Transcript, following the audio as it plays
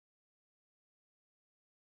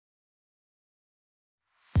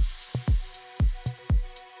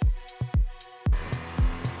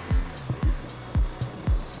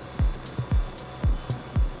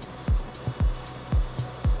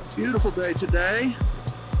Beautiful day today.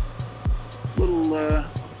 Little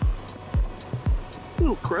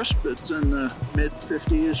crisp. It's in the mid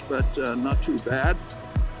 50s, but not too bad.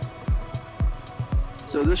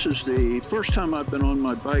 So this is the first time I've been on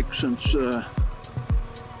my bike since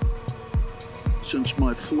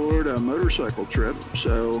my Florida motorcycle trip.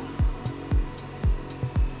 So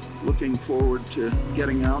looking forward to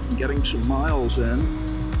getting out and getting some miles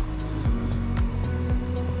in.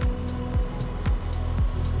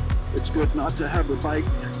 It's good not to have the bike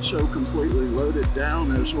so completely loaded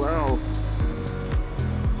down as well.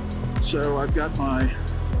 So I've got my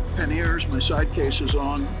panniers, my side cases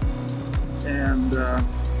on, and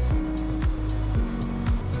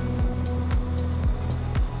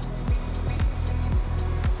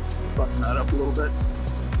button that up a little bit.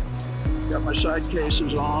 Got my side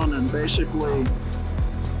cases on, and basically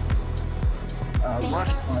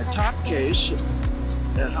left my top case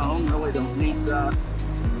at home. Really don't need that.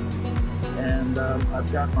 And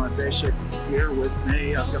I've got my basic gear with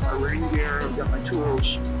me. I've got my rain gear, I've got my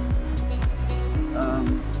tools.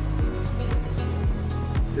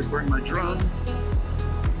 Did bring my drone.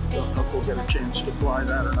 Don't know if we'll get a chance to fly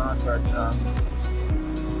that or not, but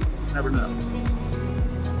never know.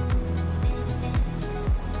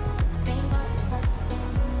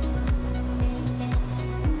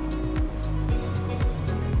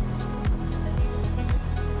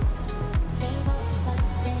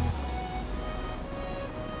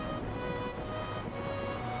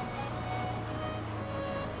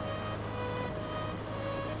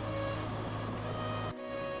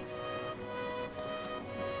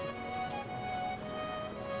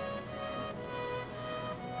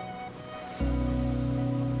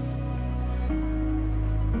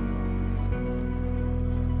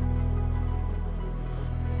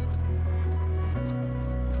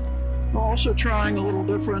 Also trying a little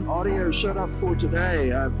different audio setup for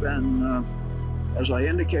today. I've been, as I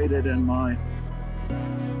indicated in my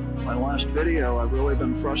last video, I've really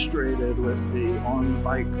been frustrated with the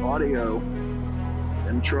on-bike audio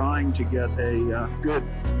and trying to get a good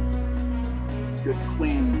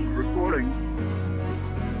clean recording.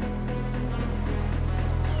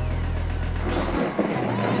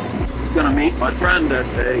 I'm gonna meet my friend at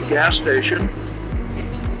a gas station,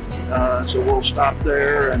 so we'll stop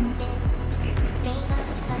there and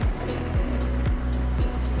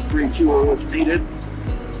refuel if needed.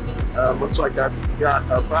 Looks like I've got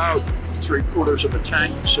about 3/4 of a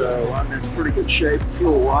tank, so I'm in pretty good shape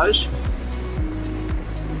fuel-wise.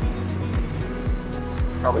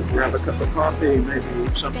 Probably grab a cup of coffee,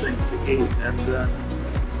 maybe something to eat, and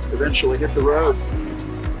eventually hit the road.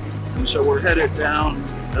 And so we're headed down,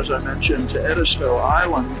 as I mentioned, to Edisto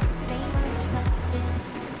Island.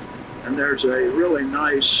 And there's a really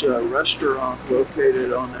nice restaurant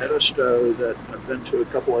located on Edisto that I've been to a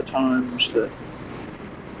couple of times that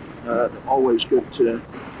always good to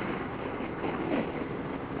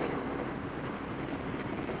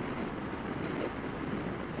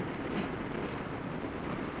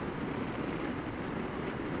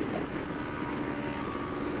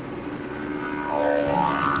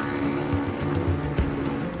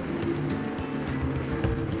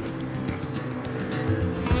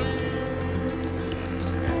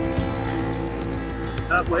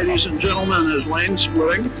ladies and gentlemen, is lane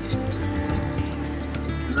splitting,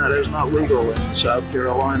 and that is not legal in South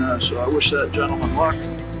Carolina, so I wish that gentleman luck.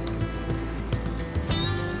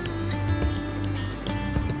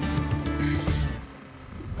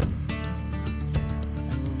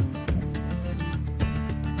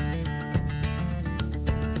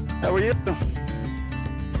 How are you?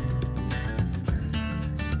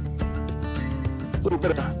 A little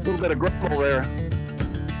bit of gravel there.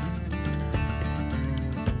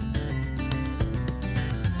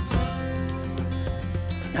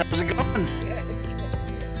 How's it going?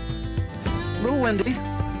 A little windy.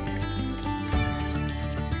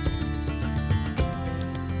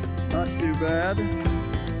 Not too bad.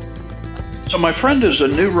 So my friend is a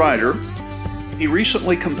new rider. He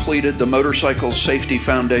recently completed the Motorcycle Safety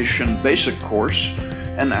Foundation basic course,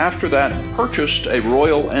 and after that purchased a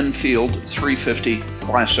Royal Enfield 350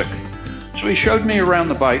 Classic. So he showed me around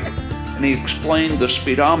the bike, and he explained the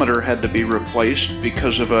speedometer had to be replaced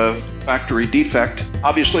because of a factory defect.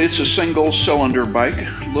 Obviously it's a single cylinder bike,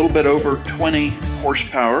 a little bit over 20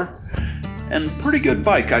 horsepower, and pretty good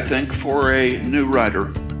bike, I think, for a new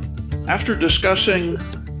rider. After discussing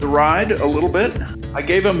the ride a little bit, I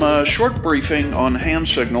gave him a short briefing on hand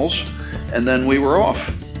signals, and then we were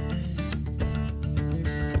off.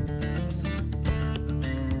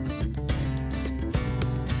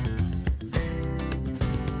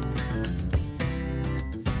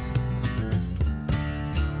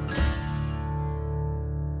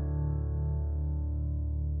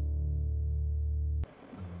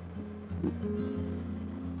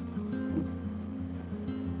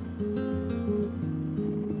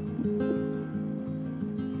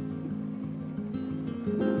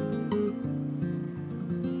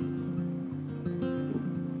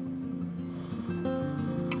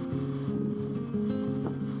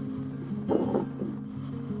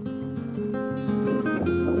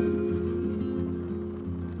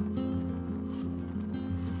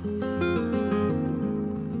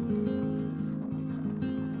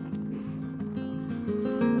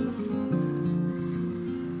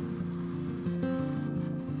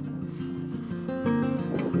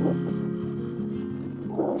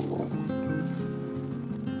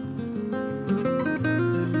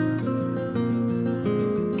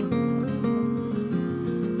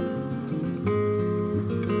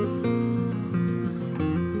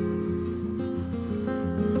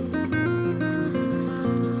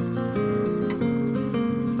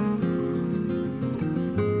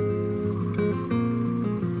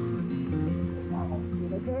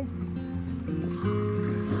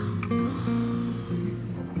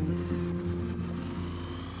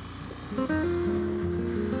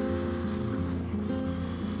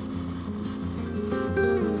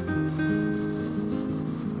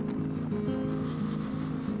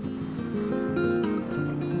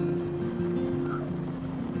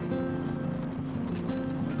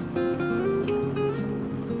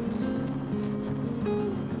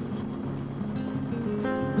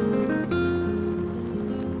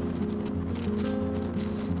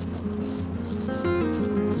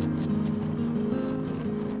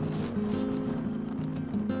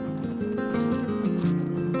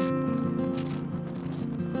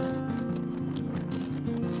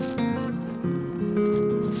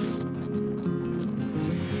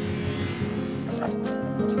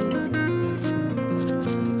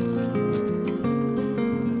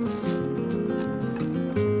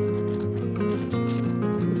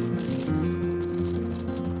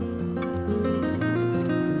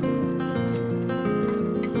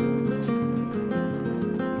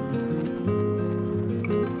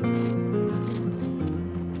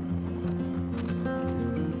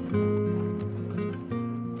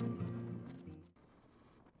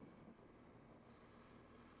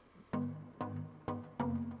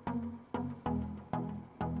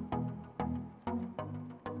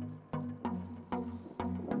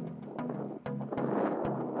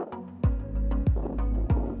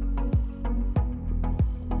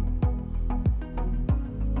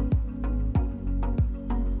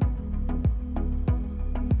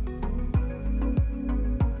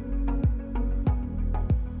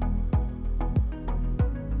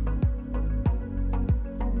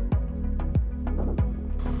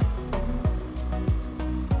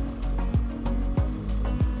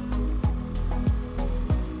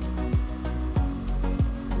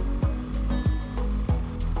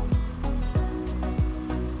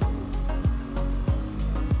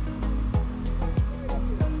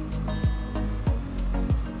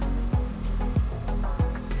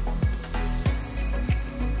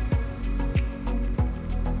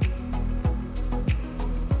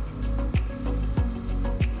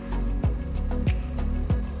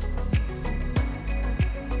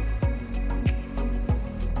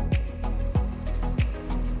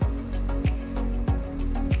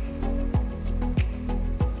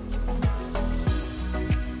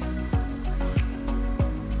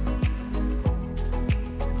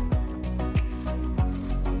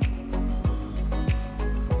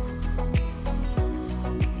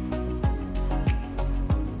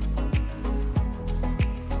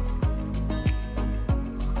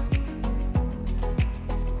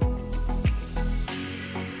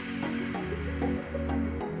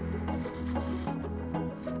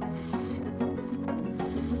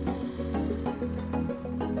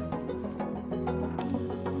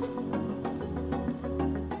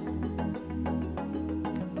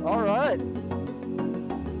 All right.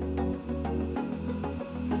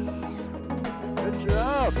 Good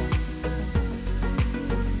job.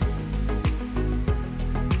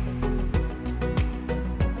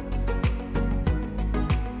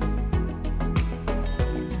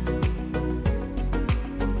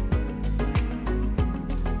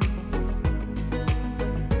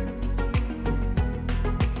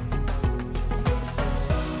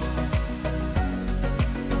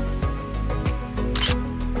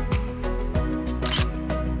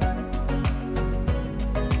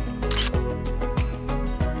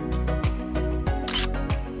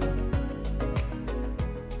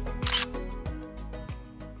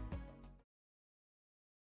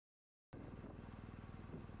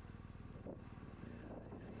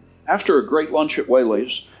 After a great lunch at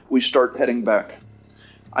Whaley's, we start heading back.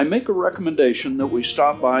 I make a recommendation that we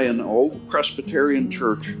stop by an old Presbyterian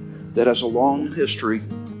church that has a long history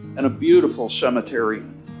and a beautiful cemetery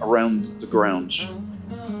around the grounds.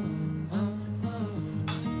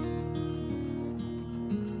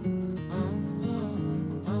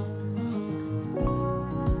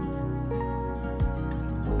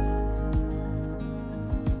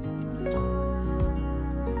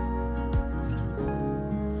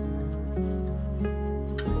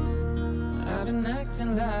 I've been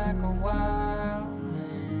acting like a wild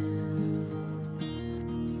man,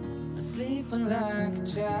 sleeping like a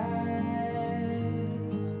child,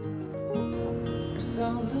 so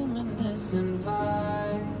luminous and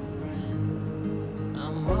vibrant.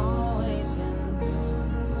 I'm always in bloom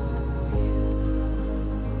for you,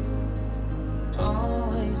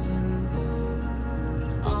 always in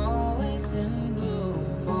bloom, always in bloom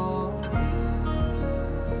for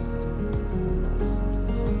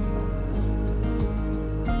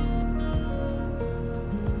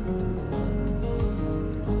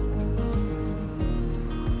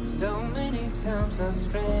so many times I've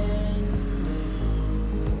stranded,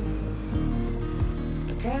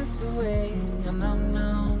 a castaway on an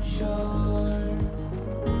unknown shore,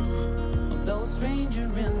 although a stranger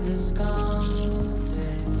in this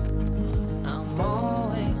continent. I'm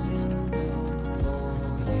always in bloom for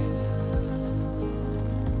you,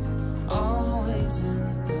 always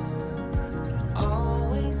in bloom,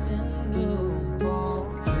 always in bloom for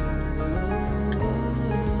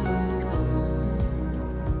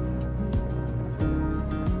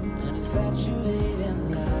infatuated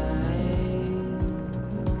light.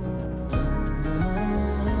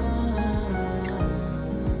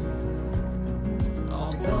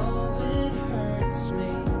 Although it hurts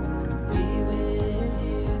me to be with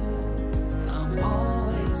you, I'm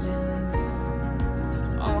always in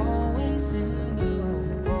bloom, always in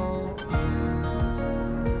bloom for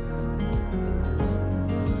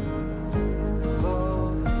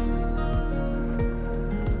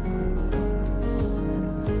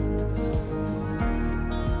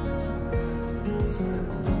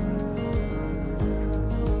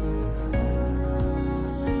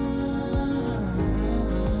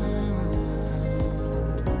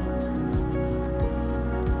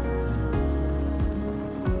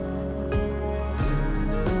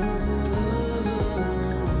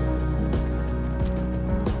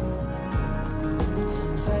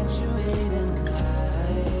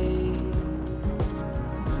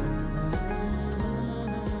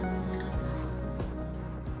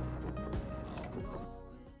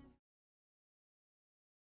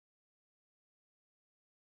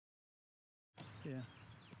Yeah.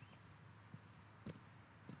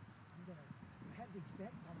 I have these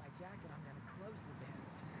vents on my jacket. I'm gonna close the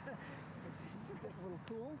vents. It's a little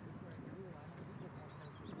cool.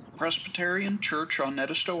 Presbyterian Church on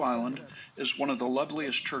Edisto Island is one of the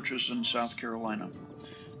loveliest churches in South Carolina.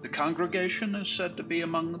 The congregation is said to be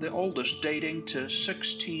among the oldest, dating to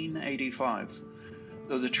 1685.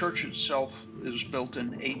 Though the church itself is built in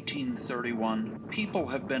 1831, people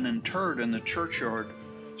have been interred in the churchyard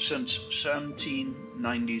since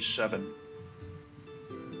 1797.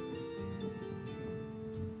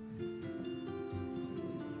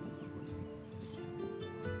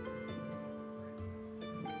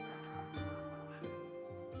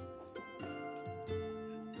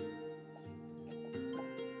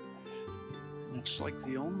 It's like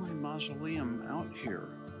the only mausoleum out here.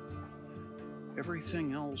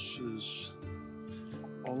 Everything else is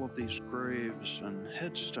all of these graves and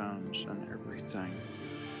headstones and everything.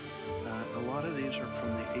 A lot of these are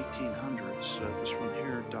from the 1800s. This one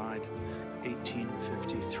here died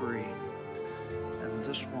 1853, and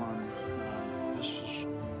this one, this is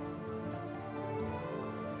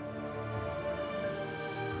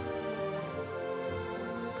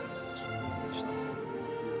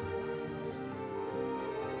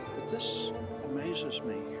but this amazes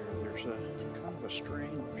me here. There's a kind of a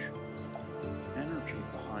strange energy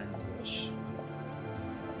behind this.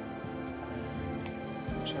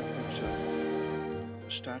 Looks like there's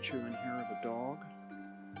a statue in here of a dog.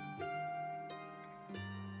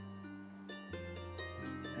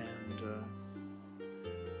 And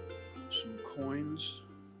some coins.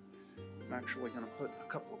 I'm actually going to put a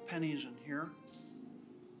couple of pennies in here.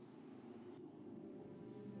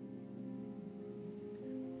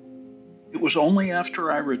 It was only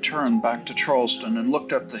after I returned back to Charleston and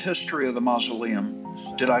looked up the history of the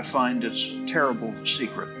mausoleum did I find its terrible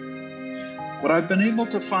secret. What I've been able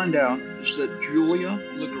to find out is that Julia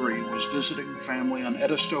Legree was visiting family on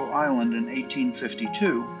Edisto Island in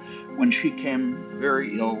 1852 when she became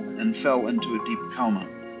very ill and fell into a deep coma.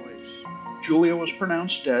 Julia was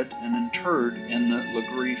pronounced dead and interred in the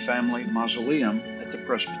Legree family mausoleum at the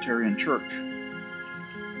Presbyterian Church.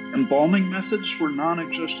 Embalming methods were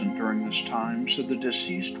non-existent during this time, so the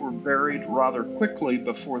deceased were buried rather quickly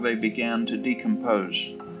before they began to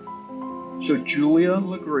decompose. So Julia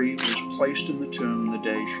Legree was placed in the tomb the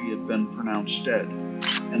day she had been pronounced dead,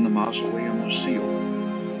 and the mausoleum was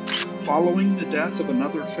sealed. Following the death of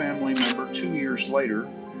another family member 2 years later,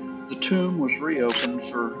 the tomb was reopened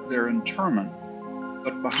for their interment,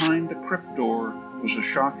 but behind the crypt door was a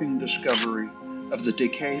shocking discovery of the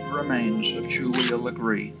decayed remains of Julia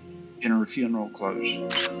Legree in her funeral clothes.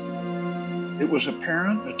 It was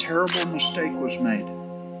apparent a terrible mistake was made.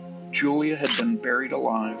 Julia had been buried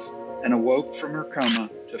alive and awoke from her coma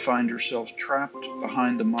to find herself trapped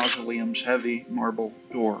behind the mausoleum's heavy marble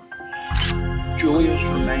door. Julia's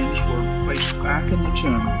remains were placed back in the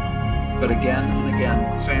tomb, but again and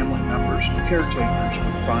again, family members and caretakers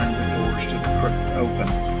would find the doors to the crypt open.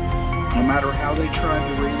 No matter how they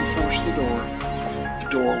tried to reinforce the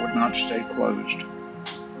door would not stay closed.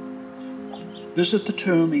 Visit the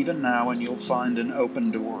tomb even now and you'll find an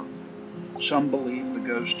open door. Some believe the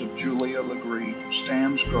ghost of Julia Legree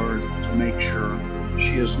stands guard to make sure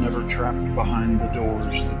she is never trapped behind the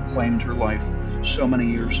doors that claimed her life so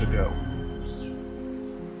many years ago.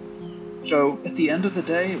 So at the end of the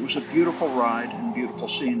day, it was a beautiful ride and beautiful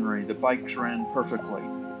scenery. The bikes ran perfectly.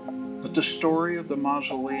 But the story of the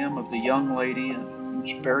mausoleum of the young lady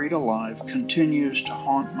who's buried alive continues to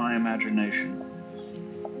haunt my imagination.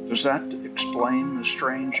 Does that explain the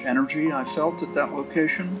strange energy I felt at that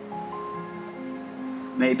location?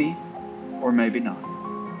 Maybe, or maybe not.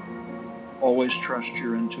 Always trust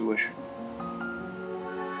your intuition.